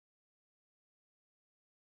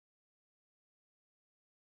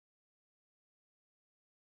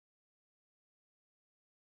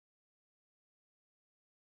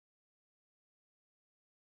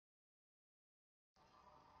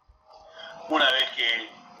Una vez que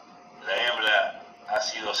la hembra ha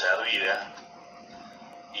sido servida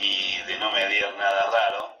y de no medir nada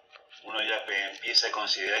raro, uno ya empieza a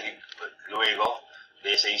considerar que luego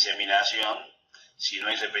de esa inseminación, si no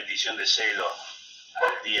hay repetición de celo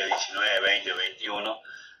al día 19, 20 o 21,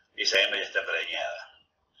 esa hembra ya está preñada.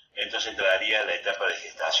 Entonces entraría la etapa de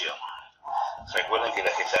gestación. Recuerden que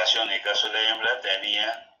la gestación, en el caso de la hembra,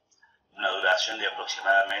 tenía una duración de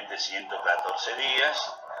aproximadamente 114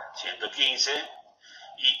 días, 115,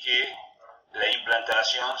 y que la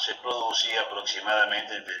implantación se producía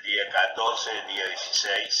aproximadamente entre el día 14 y el día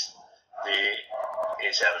 16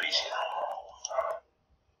 del servicio.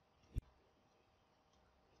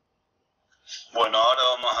 Bueno, ahora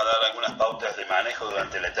vamos a dar algunas pautas de manejo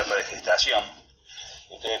durante la etapa de gestación.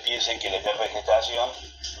 Ustedes piensen que la etapa de gestación,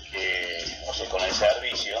 o sea, con el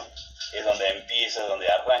servicio, es donde empieza,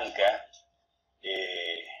 donde arranca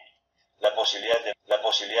la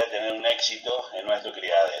posibilidad de tener un éxito en nuestro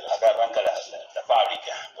criadero. Acá arranca la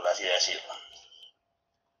fábrica, por así decirlo.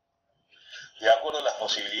 De acuerdo a las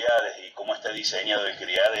posibilidades y cómo está diseñado el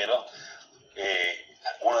criadero,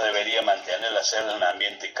 uno debería mantener la cerda en un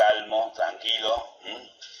ambiente calmo, tranquilo,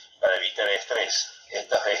 para evitar estrés.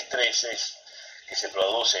 Estos estreses que se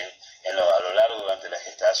producen a lo largo durante las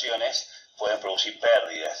gestaciones pueden producir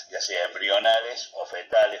pérdidas, ya sea embrionales o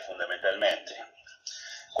fetales fundamentalmente.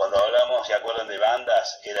 Cuando hablamos, ¿se acuerdan de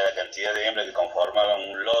bandas? Era la cantidad de hembras que conformaban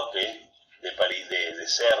un lote de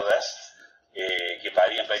cerdas que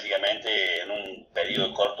parían prácticamente en un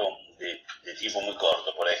periodo corto de tiempo muy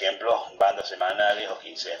corto. Por ejemplo, bandas semanales o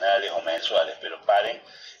quincenales o mensuales, pero paren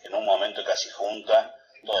en un momento casi juntas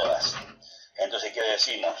todas. Entonces, ¿qué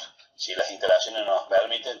decimos? Si las instalaciones nos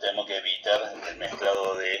permiten, tenemos que evitar el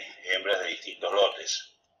mezclado de hembras de distintos lotes.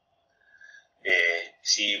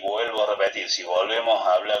 Si vuelvo a repetir, si volvemos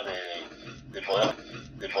a hablar de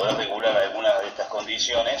poder regular algunas de estas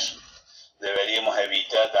condiciones, deberíamos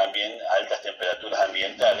evitar también altas temperaturas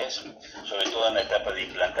ambientales, sobre todo en la etapa de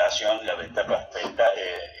implantación, la etapa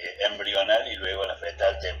embrional y luego la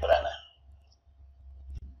fetal temprana.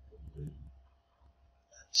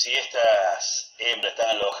 Si estas hembras están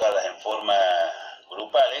alojadas en forma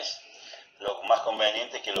grupales, lo más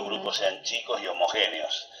conveniente es que los grupos sean chicos y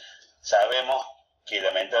homogéneos. Sabemos que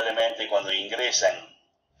lamentablemente cuando ingresan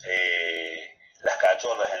las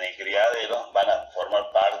cachorras en el criadero van a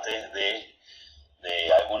formar parte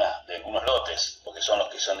de algunos lotes, porque son los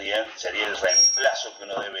que sería el reemplazo que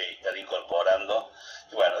uno debe estar incorporando.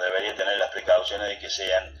 Y bueno, debería tener las precauciones de que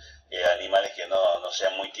sean animales que no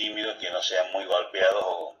sean muy tímidos, que no sean muy golpeados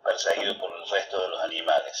o perseguidos por el resto de los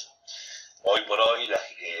animales. Hoy por hoy,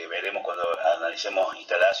 veremos cuando analicemos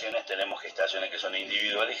instalaciones, tenemos gestaciones que son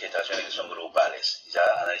individuales y gestaciones que son grupales. Ya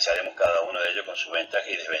analizaremos cada uno de ellos con su ventaja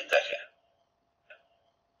y desventaja.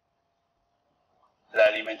 La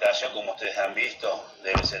alimentación, como ustedes han visto,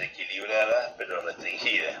 debe ser equilibrada pero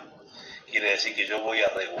restringida. Quiere decir que yo voy a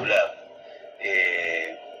regular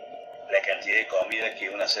la cantidad de comida que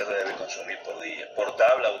una cerda debe consumir por día. Por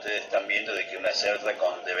tabla ustedes están viendo de que una cerda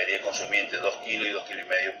debería consumir entre 2 kilos y 2,5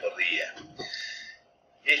 kilos por día.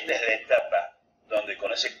 Esta es la etapa donde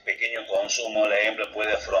con ese pequeño consumo la hembra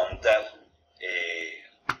puede afrontar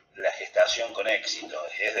la gestación con éxito,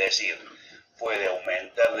 es decir, puede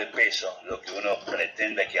aumentar de peso lo que uno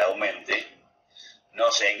pretenda que aumente,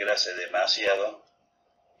 no se engrase demasiado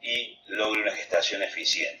y logre una gestación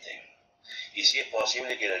eficiente. Y si es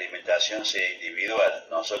posible que la alimentación sea individual.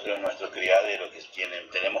 Nosotros en nuestro criadero, que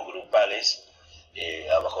tenemos grupales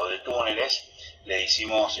abajo de túneles, le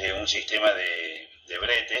hicimos un sistema de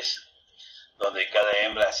bretes, donde cada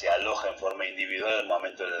hembra se aloja en forma individual al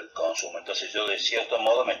momento del consumo. Entonces yo de cierto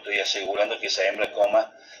modo me estoy asegurando que esa hembra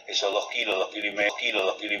coma esos 2 kilos, 2,5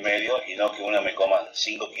 kilos, y no que una me coma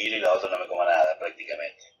 5 kilos y la otra no me coma nada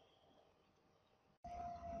prácticamente.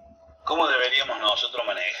 ¿Cómo deberíamos nosotros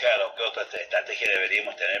manejar o qué otra estrategia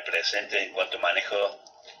deberíamos tener presente en cuanto a manejo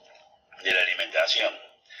de la alimentación?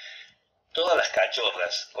 Todas las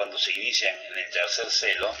cachorras, cuando se inician en el tercer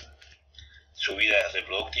celo, su vida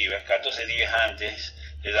reproductiva, 14 días antes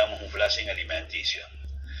le damos un flashing alimenticio.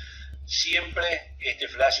 Siempre este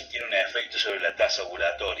flashing tiene un efecto sobre la tasa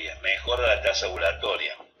ovulatoria, mejora la tasa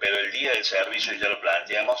ovulatoria, pero el día del servicio, ya lo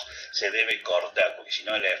planteamos, se debe cortar, porque si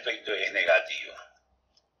no el efecto es negativo.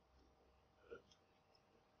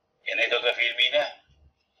 En esta otra filmina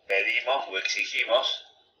pedimos o exigimos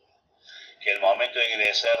que el momento de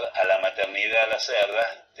ingresar a la maternidad a la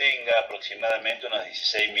cerda tenga aproximadamente unos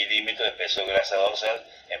 16 milímetros de peso de grasa dorsal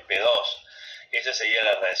en P2. Esa sería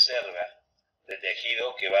la reserva de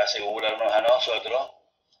tejido que va a asegurarnos a nosotros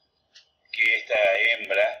que esta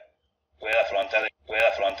hembra pueda afrontar pueda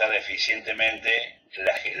afrontar eficientemente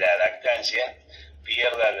la lactancia,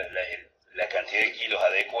 pierda la cantidad de kilos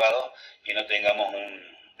adecuados y no tengamos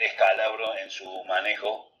un descalabro en su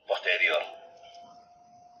manejo posterior.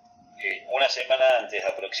 Una semana antes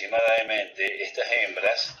aproximadamente, estas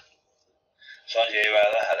hembras son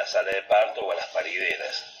llevadas a la sala de parto o a las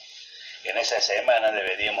parideras. En esa semana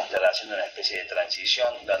deberíamos estar haciendo una especie de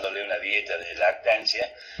transición, dándole una dieta de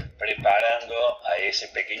lactancia, preparando a ese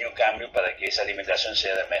pequeño cambio para que esa alimentación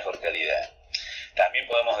sea de mejor calidad. También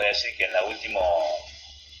podemos decir que en los últimos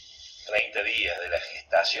 30 días de la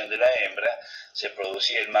gestación de la hembra se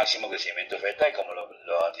producía el máximo crecimiento fetal, como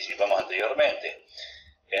lo anticipamos anteriormente.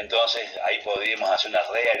 Entonces ahí podríamos hacer una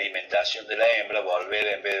realimentación de la hembra, volver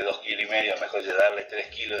en vez de 2,5 kilos, mejor ya darle 3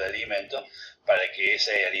 kilos de alimento, para que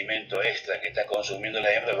ese alimento extra que está consumiendo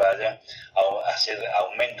la hembra vaya a hacer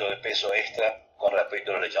aumento de peso extra con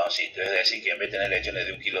respecto a los lechoncitos. Es decir, que en vez de tener lechones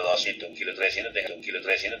de 1,2 kg,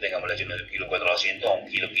 1,3 kg, tengamos lechones de 1,4 kg o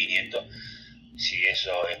 1,5 kg. Si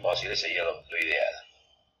eso es posible, sería lo ideal.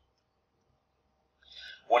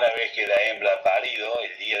 Una vez que la hembra ha parido,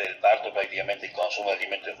 el día del parto prácticamente el consumo de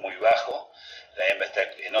alimento es muy bajo, la hembra está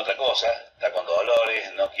en otra cosa, está con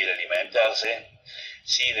dolores, no quiere alimentarse.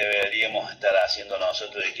 Sí deberíamos estar haciendo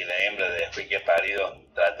nosotros de que la hembra, después que ha parido,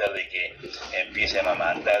 tratar de que empiece a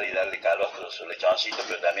amamantar y darle calostro a su lechoncito,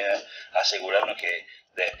 pero también asegurarnos que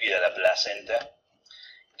despida la placenta,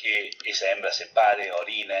 que esa hembra se pare,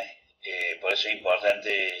 orine. Por eso es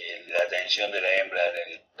importante la atención de la hembra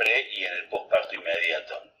en el pre y en el posparto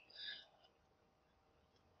inmediato.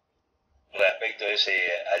 Respecto a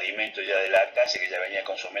ese alimento ya de lactancia que ya venía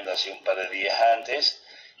consumiendo hace un par de días antes,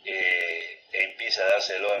 empieza a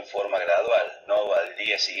dárselo en forma gradual, no al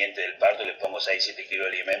día siguiente del parto le pongo 6-7 kilos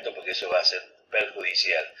de alimento, porque eso va a ser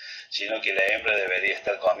perjudicial, sino que la hembra debería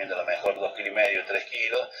estar comiendo a lo mejor 2,5 kilos, 3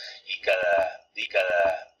 kilos, y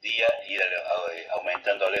cada día ir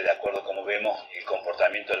aumentándole de acuerdo a cómo vemos el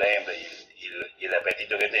comportamiento de la hembra y el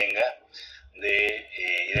apetito que tenga, de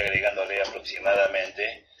ir agregándole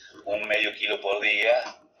aproximadamente 1/2 kilo por día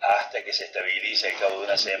hasta que se estabilice al cabo de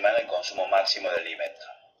una semana el consumo máximo de alimento.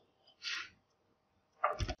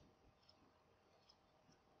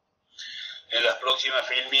 En las próximas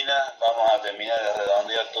filminas vamos a terminar de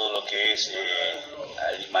redondear todo lo que es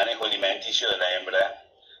el manejo alimenticio de la hembra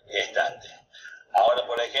gestante. Ahora,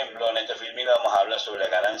 por ejemplo, en esta filmina vamos a hablar sobre la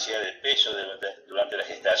ganancia de peso durante la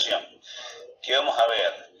gestación. ¿Qué vamos a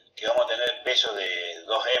ver? Que vamos a tener peso de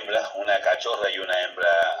 2 hembras, una cachorra y una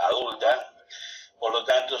hembra adulta. Por lo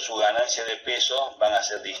tanto, su ganancia de peso van a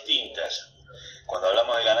ser distintas. Cuando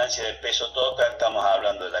hablamos de ganancia de peso total, estamos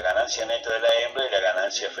hablando de la ganancia neta de la hembra y la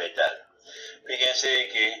ganancia fetal. Fíjense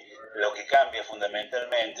que lo que cambia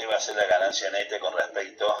fundamentalmente va a ser la ganancia neta con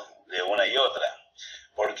respecto de una y otra.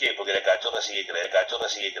 ¿Por qué? Porque la cachorra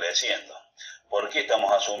sigue creciendo. ¿Por qué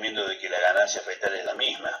estamos asumiendo de que la ganancia fetal es la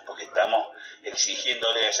misma? Porque estamos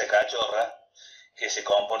exigiéndole a esa cachorra que se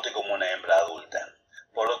comporte como una hembra adulta.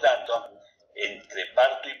 Por lo tanto, entre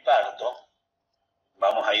parto y parto,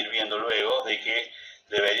 vamos a ir viendo luego de que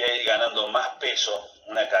debería ir ganando más peso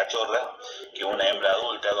una cachorra que una hembra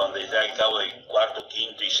adulta, donde ya al cabo del cuarto,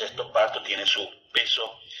 quinto y sexto parto tiene su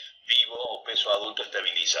peso vivo o peso adulto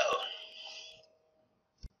estabilizado.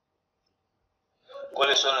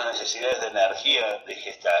 ¿Cuáles son las necesidades de energía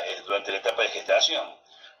durante la etapa de gestación?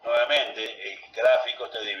 Nuevamente, el gráfico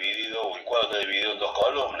está dividido, o el cuadro está dividido en 2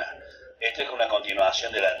 columnas. Esta es una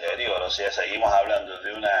continuación de la anterior, o sea, seguimos hablando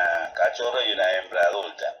de una cachorra y una hembra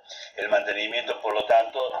adulta. El mantenimiento, por lo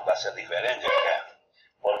tanto, va a ser diferente acá.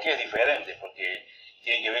 ¿Por qué es diferente? Porque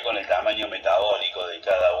tiene que ver con el tamaño metabólico de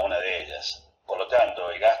cada una de ellas. Por lo tanto,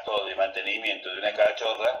 el gasto de mantenimiento de una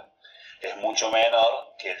cachorra es mucho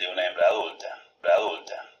menor que el de una hembra adulta.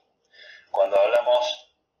 Cuando hablamos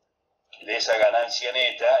de esa ganancia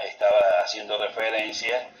neta, estaba haciendo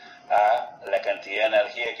referencia a la cantidad de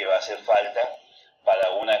energía que va a hacer falta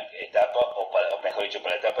para una etapa, o mejor dicho,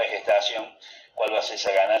 para la etapa de gestación, cuál va a ser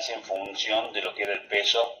esa ganancia en función de lo que era el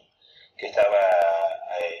peso que estaba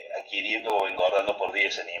adquiriendo o engordando por día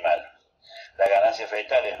ese animal. La ganancia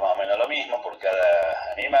fetal es más o menos lo mismo por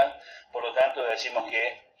cada animal, por lo tanto decimos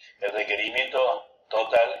que el requerimiento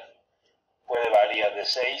total puede variar de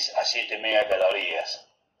 6 a 7 megacalorías.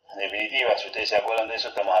 En definitiva, si ustedes se acuerdan de eso,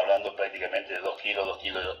 estamos hablando prácticamente de 2 kilos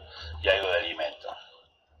y algo de alimento.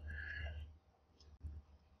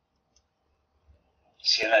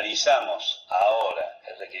 Si analizamos ahora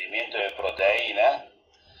el requerimiento de proteína,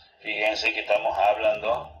 fíjense que estamos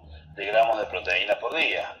hablando de gramos de proteína por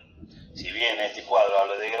día. Si bien este cuadro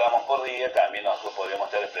habla de gramos por día, también nosotros podríamos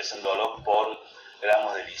estar expresándolo por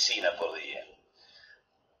gramos de lisina por día.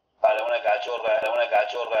 para una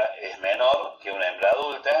cachorra es menor que una hembra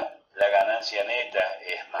adulta, la ganancia neta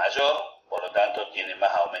es mayor, por lo tanto tiene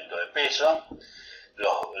más aumento de peso,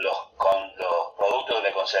 los productos de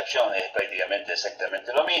la concepción es prácticamente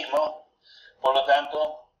exactamente lo mismo, por lo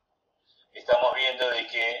tanto estamos viendo de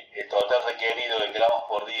que el total requerido en gramos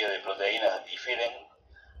por día de proteínas difieren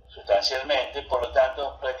sustancialmente, por lo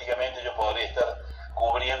tanto prácticamente yo podría estar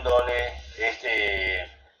cubriéndole este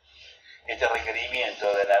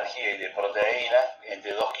requerimiento de energía y de proteína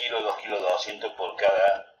entre 2 kilos y 2 kilos 200 por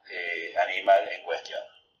cada animal en cuestión.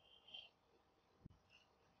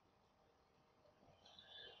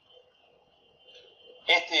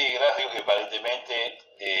 Este gráfico, que aparentemente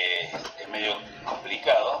es medio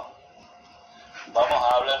complicado, vamos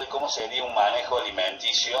a hablar de cómo sería un manejo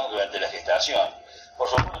alimenticio durante la gestación. Por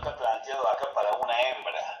supuesto está planteado acá para una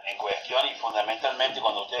hembra en cuestión, y fundamentalmente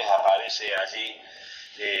cuando ustedes aparecen allí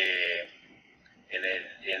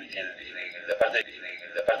en la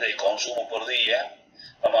parte de consumo por día,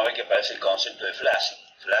 vamos a ver que aparece el concepto de flashing.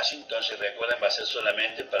 Flashing, entonces recuerden, va a ser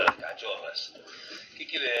solamente para las cachorras. ¿Qué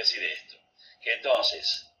quiere decir esto? Que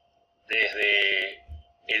entonces, desde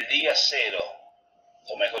el día 0,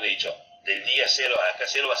 o mejor dicho, del día 0 acá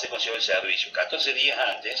 0 va a ser considerado el servicio. 14 días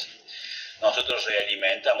antes, nosotros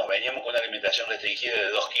realimentamos, veníamos con una alimentación restringida de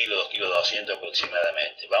 2 kilos, 2 kilos 200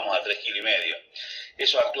 aproximadamente, vamos a 3 kilos y medio.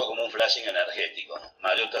 Eso actúa como un flashing energético,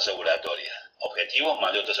 mayor tasa ovulatoria. Objetivo,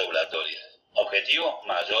 mayor tasa ovulatoria. Objetivo,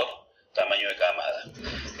 mayor tamaño de camada.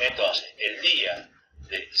 Entonces, el día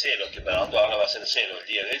de 0, que para nosotros ahora va a ser 0, el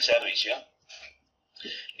día del servicio,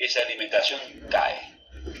 esa alimentación cae.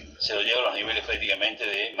 Se lo lleva a los niveles prácticamente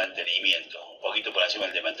de mantenimiento, un poquito por encima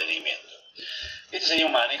del de mantenimiento. Este sería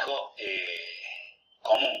un manejo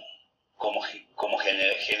común, como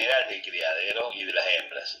general del criadero y de las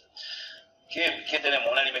hembras. ¿Qué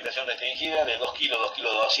tenemos? Una alimentación restringida de 2 kilos, 2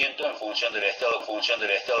 kilos 200 en función del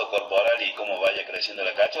estado corporal y cómo vaya creciendo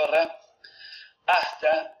la cachorra,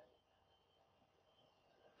 hasta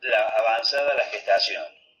la avanzada la gestación.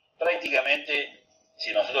 Prácticamente,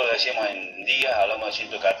 si nosotros lo decíamos en días, hablamos de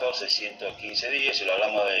 114, 115 días, si lo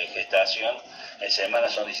hablamos de gestación, en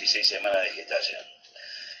semanas son 16 semanas de gestación.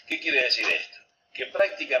 ¿Qué quiere decir esto? Que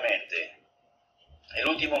prácticamente el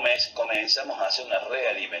último mes comenzamos a hacer una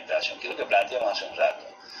realimentación, que es lo que planteamos hace un rato,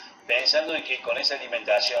 pensando en que con esa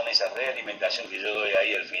alimentación, esa realimentación que yo doy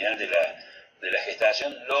ahí al final de la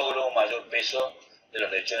gestación, logro un mayor peso de los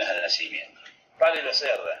lechones al nacimiento. Pare la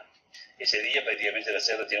cerda. Ese día prácticamente la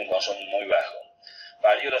cerda tiene un consumo muy bajo.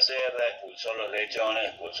 Parió la cerda, expulsó los lechones,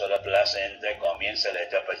 expulsó la placenta, comienza la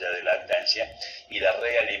etapa ya de lactancia y la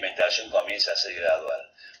realimentación comienza a ser gradual,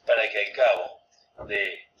 para que al cabo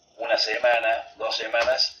de una semana, 2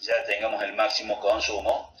 semanas, ya tengamos el máximo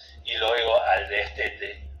consumo, y luego al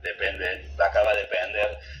destete, acaba de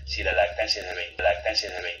depender si la lactancia es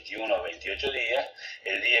de 21 o 28 días,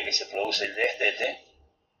 el día que se produce el destete,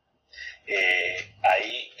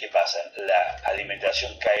 ahí, ¿qué pasa? La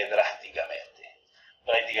alimentación cae drásticamente,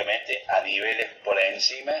 prácticamente a niveles por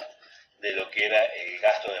encima de lo que era el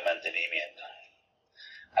gasto de mantenimiento.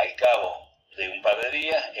 Al cabo de un par de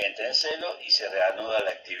días entra en celo y se reanuda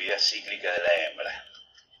la actividad cíclica de la hembra.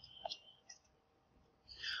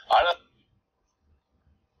 Ahora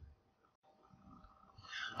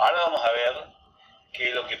vamos a ver qué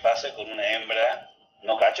es lo que pasa con una hembra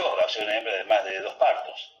no cachorra, o sea, una hembra de más de 2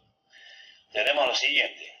 partos. Tenemos lo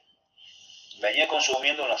siguiente: venía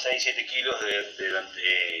consumiendo unos 6-7 kilos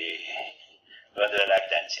durante la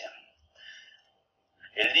lactancia.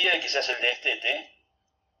 El día que se hace el destete,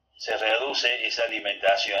 se reduce esa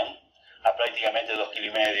alimentación a prácticamente 2 kilos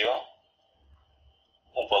y medio,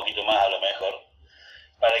 un poquito más a lo mejor,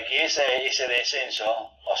 para que ese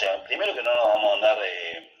descenso, o sea, primero que no nos vamos a andar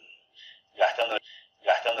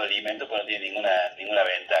gastando alimento, porque no tiene ninguna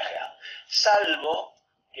ventaja, salvo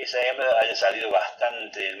que esa hembra haya salido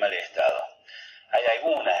bastante en mal estado. Hay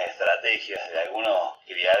algunas estrategias de algunos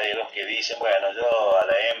criaderos que dicen, bueno, yo a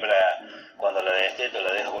la hembra cuando la desteto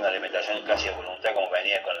la dejo una alimentación casi a voluntad como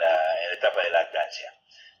venía en la etapa de lactancia.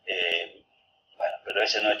 Bueno, pero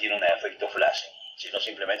ese no tiene un efecto flashing, sino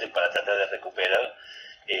simplemente para tratar de recuperar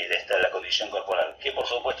la condición corporal, que por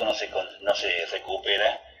supuesto no se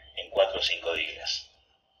recupera en 4 o 5 días.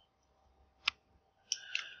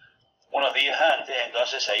 Unos días antes,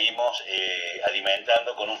 entonces, seguimos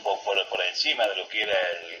alimentando con un poco por encima de lo que era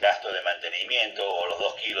el gasto de mantenimiento, o los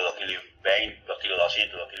 2 kilos, 2 kilos 20, 2 kilos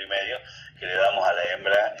 200, 2 kilos y medio, que le damos a la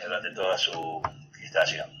hembra durante toda su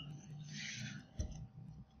gestación.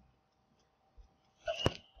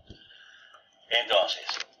 Entonces,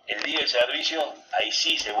 el día del servicio, ahí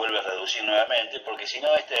sí se vuelve a reducir nuevamente, porque si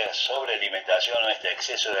no, esta sobrealimentación o este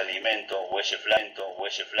exceso de alimento o ese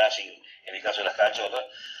flashing, en el caso de las cachotas,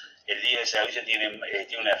 el día de servicio tiene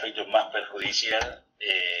un efecto más perjudicial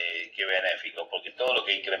que benéfico, porque todo lo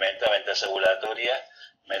que incrementaba en tasa ovulatoria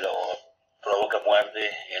me lo provoca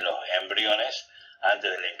muerte en los embriones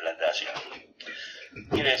antes de la implantación.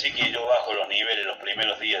 Quiere decir que yo bajo los niveles los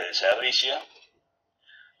primeros días del servicio.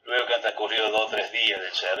 Luego que han transcurrido 2 o 3 días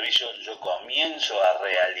del servicio, yo comienzo a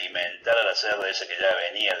realimentar a la cerda esa que ya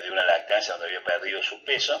venía de una lactancia donde había perdido su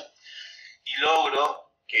peso, y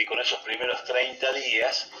logro que con esos primeros 30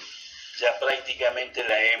 días ya prácticamente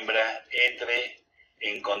la hembra entre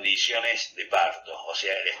en condiciones de parto. O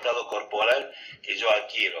sea, el estado corporal que yo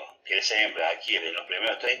adquiero, que esa hembra adquiere en los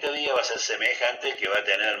primeros 30 días, va a ser semejante al que va a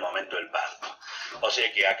tener al momento del parto. O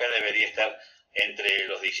sea que acá debería estar entre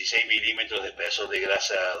los 16 milímetros de espesor de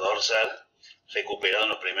grasa dorsal recuperado en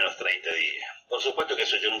los primeros 30 días. Por supuesto que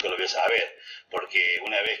eso yo nunca lo voy a saber, porque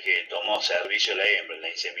una vez que tomó servicio la hembra, la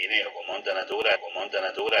inseminé o con monta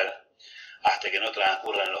natural, hasta que no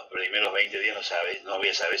transcurran los primeros 20 días no voy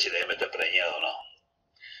a saber si la hembra está preñada o no.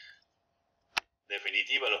 En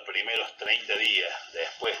definitiva, los primeros 30 días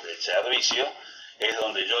después del servicio es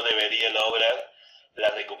donde yo debería lograr la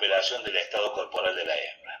recuperación del estado corporal de la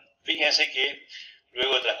hembra. Fíjense que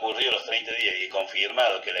luego de transcurridos los 30 días y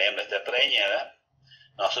confirmado que la hembra está preñada,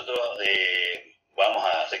 nosotros vamos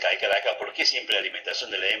a recalcar acá por qué siempre la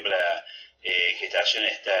alimentación de la hembra gestación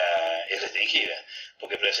es restringida,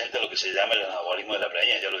 porque presenta lo que se llama el anabolismo de la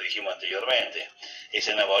preñez, ya lo dijimos anteriormente.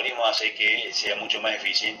 Ese anabolismo hace que sea mucho más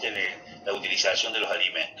eficiente la utilización de los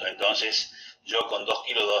alimentos. Entonces, yo con 2,2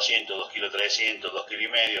 kg, 2,3 kg, 2,5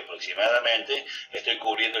 kg aproximadamente, estoy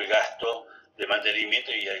cubriendo el gasto de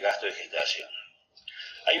mantenimiento y el gasto de gestación.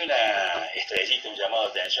 Hay una estrellita, un llamado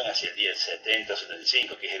de atención hacia el día 70 o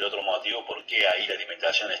 75, que es el otro motivo por qué ahí la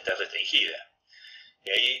alimentación está restringida. Y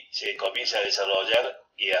ahí se comienza a desarrollar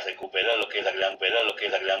y a recuperar lo que es la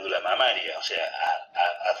glándula mamaria, o sea,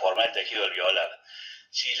 a formar el tejido alveolar.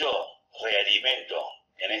 Si yo realimento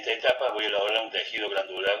en esta etapa, voy a lograr un tejido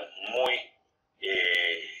glandular muy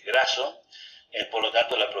graso. Por lo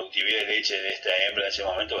tanto, la productividad de leche de esta hembra en ese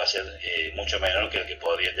momento va a ser mucho menor que el que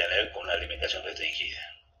podría tener con una alimentación restringida.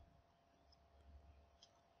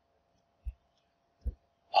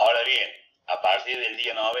 Ahora bien, a partir del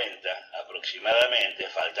día 90 aproximadamente,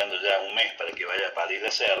 faltando ya un mes para que vaya a parir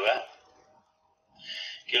la cerda,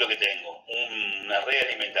 ¿qué es lo que tengo? Una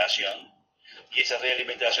realimentación, y esa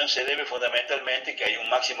realimentación se debe fundamentalmente que hay un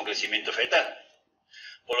máximo crecimiento fetal.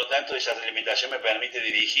 Por lo tanto, esa realimentación me permite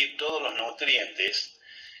dirigir todos los nutrientes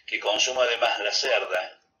que consuma además la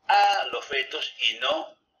cerda a los fetos, y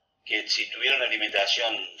no que si tuviera una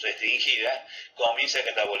alimentación restringida, comience a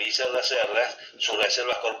catabolizar las cerdas sus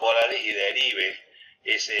reservas corporales y derive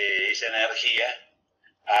esa energía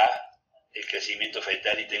a el crecimiento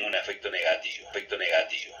fetal y tenga un efecto negativo.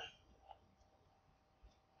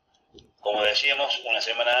 Como decíamos, una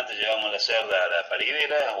semana antes llevamos la cerda a la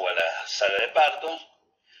paridera o a la sala de partos.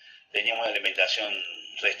 Teníamos una alimentación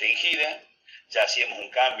restringida, ya hacíamos un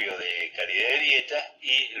cambio de calidad de dieta,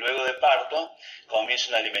 y luego de parto comienza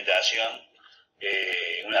una alimentación,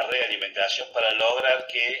 una realimentación, para lograr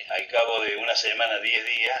que al cabo de una semana, 10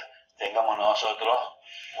 días, tengamos nosotros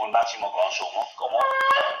un máximo consumo, como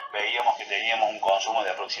veíamos que teníamos un consumo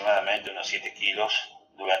de aproximadamente unos 7 kilos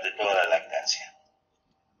durante toda la lactancia.